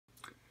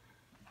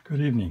Good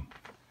evening.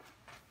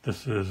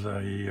 This is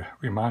a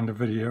reminder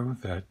video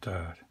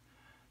that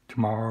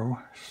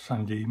tomorrow,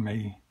 Sunday,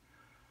 May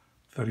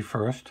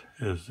 31st,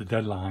 is the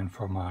deadline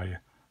for my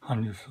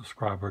 100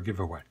 subscriber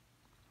giveaway.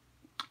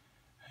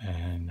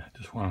 And I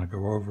just want to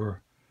go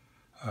over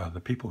the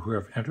people who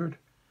have entered.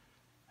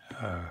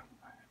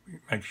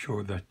 Make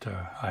sure that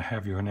I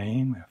have your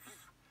name.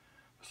 If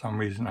for some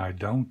reason I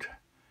don't,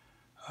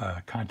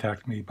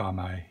 contact me by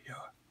my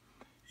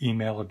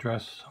email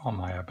address on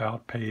my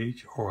About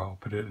page, or I'll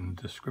put it in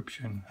the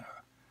description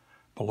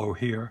below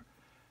here,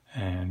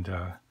 and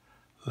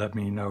let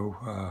me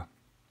know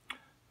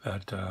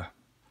that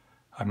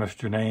I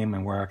missed your name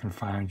and where I can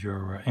find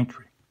your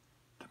entry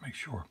to make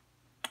sure.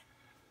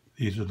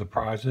 These are the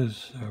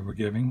prizes we're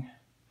giving.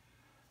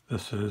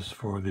 This is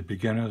for the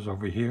beginners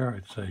over here.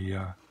 It's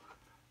a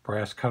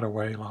brass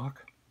cutaway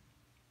lock.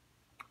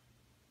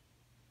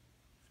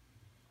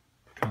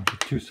 Comes with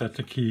 2 sets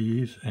of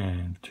keys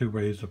and 2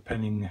 ways of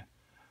pinning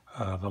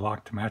the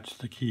lock to match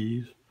the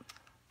keys,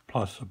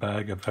 plus a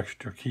bag of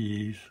extra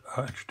keys,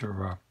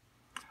 extra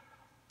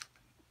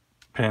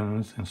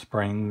pins and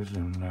springs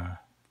and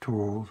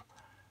tools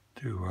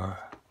to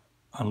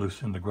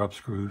unloosen the grub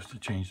screws to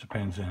change the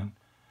pins in.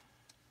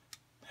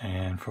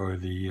 And for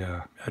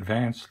the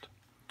advanced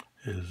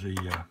is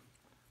the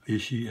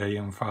Lishi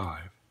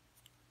AM5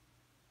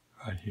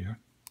 right here.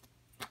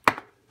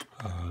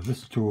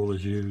 This tool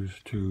is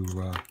used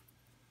to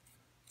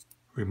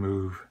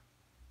remove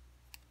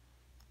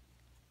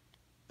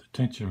the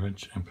tension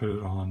wrench and put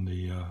it on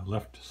the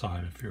left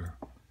side if you're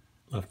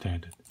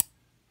left-handed.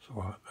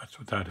 So that's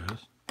what that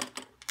is.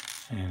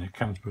 And it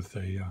comes with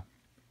a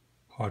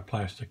hard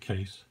plastic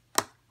case,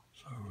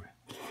 so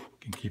you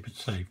can keep it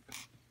safe.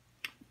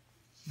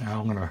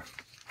 Now I'm going to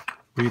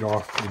read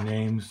off the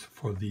names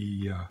for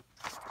the,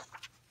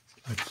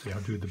 let's see,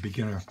 I'll do the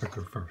beginner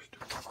picker first.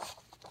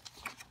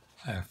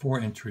 I have 4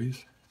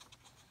 entries.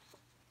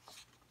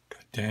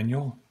 Got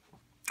Daniel,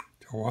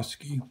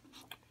 Jaworski,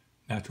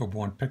 Natural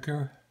Born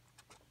Picker,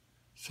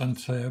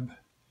 Sunseb,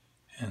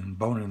 and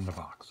Bone in the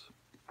Box.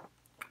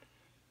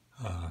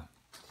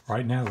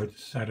 Right now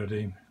it's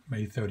Saturday,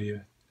 May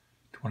 30th,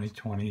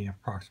 2020,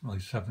 approximately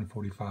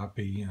 7:45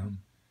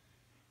 p.m.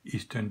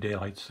 Eastern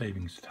Daylight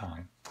Savings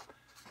Time.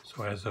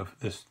 So as of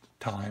this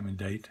time and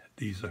date,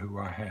 these are who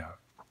I have.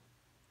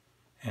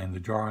 And the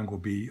drawing will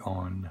be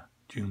on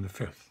June the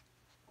 5th.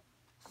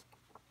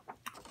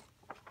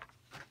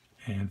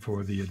 And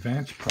for the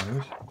advanced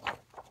players,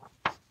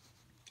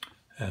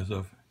 as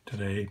of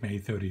today, May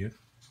 30th,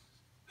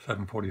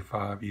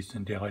 7:45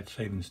 Eastern Daylight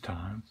Savings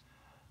Time,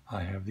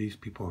 I have these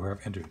people who have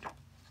entered.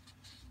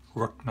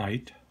 Rook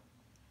Knight,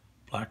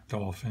 Black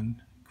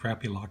Dolphin,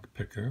 Crappy Lock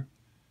Picker,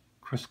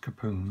 Chris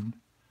Capoon,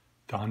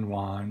 Don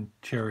Juan,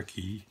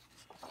 Cherokee,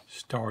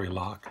 Starry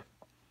Lock,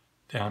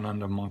 Down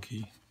Under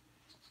Monkey,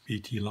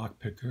 BT Lock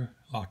Picker,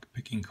 Lock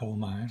Picking Coal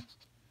Mine,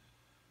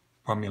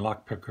 Rummy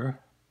Lock Picker,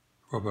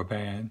 Rubber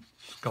Band,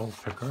 Skull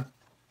Picker,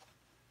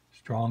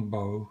 Strong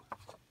Bow,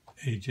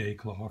 AJ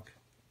Clock,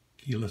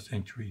 Keyless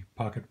Entry,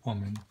 Pocket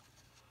Woman,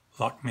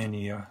 Lock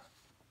Mania,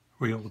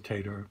 Real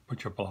Tater,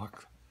 Butcher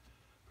Block,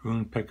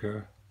 Rune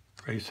Picker,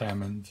 Ray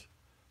Salmons,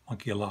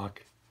 Monkey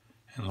Lock,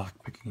 and Lock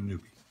Picking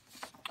Newbie.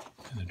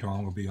 And the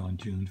drawing will be on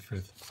June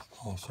 5th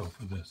also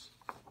for this.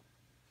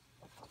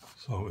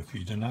 So if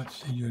you do not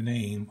see your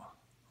name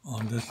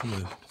on this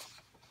list,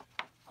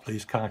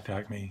 please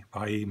contact me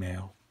by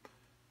email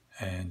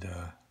and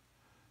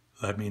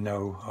let me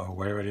know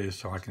where it is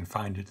so I can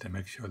find it to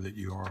make sure that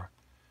you are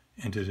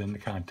entered in the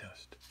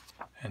contest.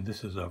 And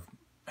this is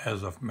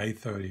as of May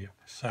 30th,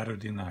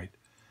 Saturday night,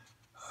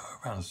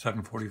 around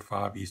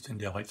 7:45 Eastern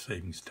Daylight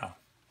Savings Time.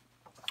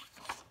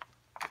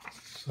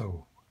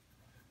 So,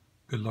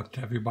 good luck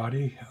to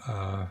everybody.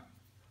 I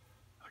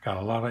got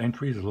a lot of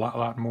entries, a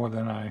lot more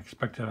than I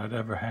expected I'd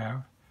ever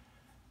have,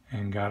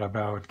 and got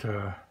about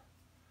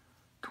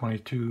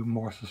 22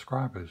 more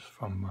subscribers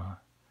from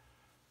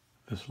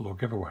this little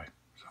giveaway.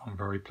 So I'm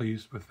very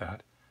pleased with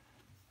that,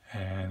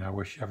 and I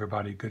wish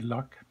everybody good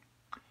luck,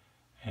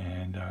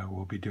 and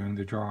we'll be doing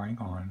the drawing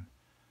on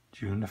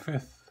June the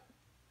 5th.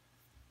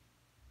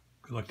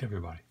 Good luck to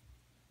everybody.